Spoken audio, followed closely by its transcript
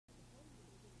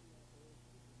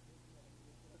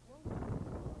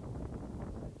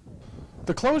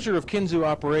The closure of Kinzua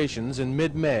operations in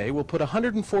mid-May will put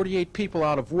 148 people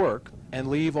out of work and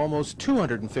leave almost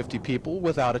 250 people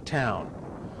without a town.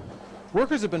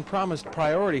 Workers have been promised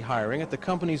priority hiring at the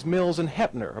company's mills in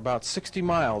Heppner, about 60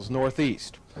 miles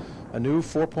northeast. A new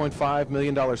 $4.5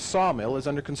 million sawmill is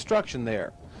under construction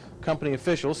there. Company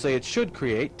officials say it should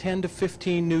create 10 to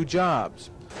 15 new jobs.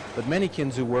 But many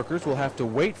Kinzua workers will have to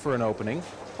wait for an opening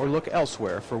or look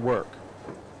elsewhere for work.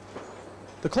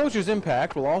 The closure's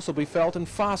impact will also be felt in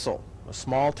Fossil, a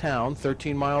small town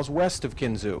 13 miles west of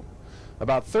Kinzua.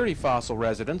 About 30 Fossil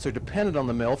residents are dependent on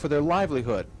the mill for their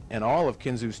livelihood, and all of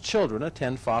Kinzua's children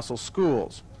attend Fossil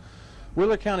schools.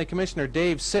 Wheeler County Commissioner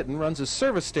Dave Sitton runs a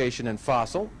service station in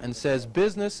Fossil and says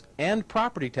business and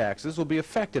property taxes will be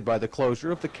affected by the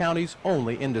closure of the county's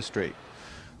only industry.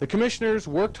 The commissioners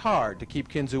worked hard to keep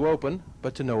Kinzua open,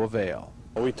 but to no avail.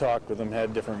 We talked with them,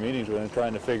 had different meetings with them,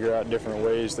 trying to figure out different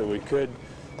ways that we could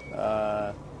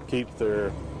keep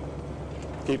their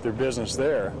business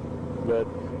there. But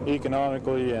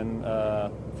economically and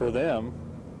for them,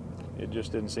 it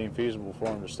just didn't seem feasible for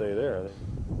them to stay there.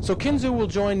 So Kinzua will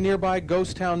join nearby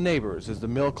ghost town neighbors as the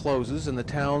mill closes and the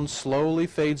town slowly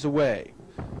fades away.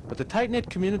 But the tight-knit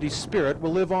community spirit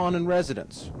will live on in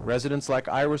residents like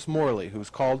Iris Morley, who's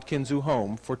called Kinzua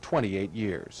home for 28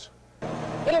 years.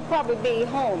 It'll probably be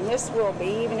home, this will be,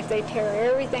 even if they tear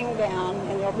everything down,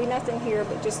 and there'll be nothing here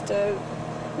but just,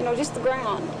 you know, just the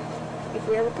ground. If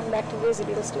we ever come back to visit,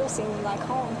 it'll still seem like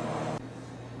home.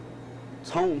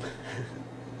 It's home.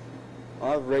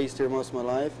 Well, I've raised here most of my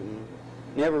life and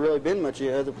never really been much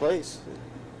other place.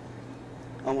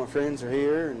 All my friends are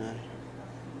here and I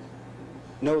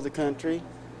know the country.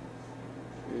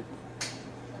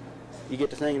 You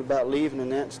get to thinking about leaving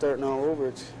and that and starting all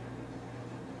over,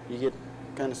 you get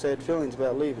kind of sad feelings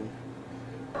about leaving.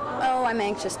 Oh, I'm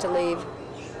anxious to leave.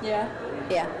 Yeah?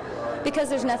 Yeah, because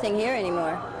there's nothing here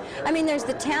anymore. I mean, there's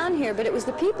the town here, but it was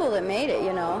the people that made it,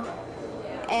 you know.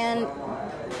 And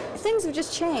things have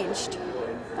just changed.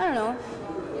 I don't know.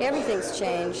 Everything's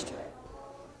changed.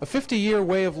 A 50-year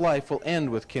way of life will end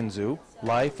with Kinzua.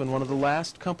 Life in one of the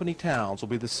last company towns will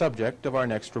be the subject of our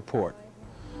next report.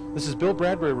 This is Bill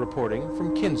Bradbury reporting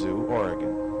from Kinzua,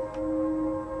 Oregon.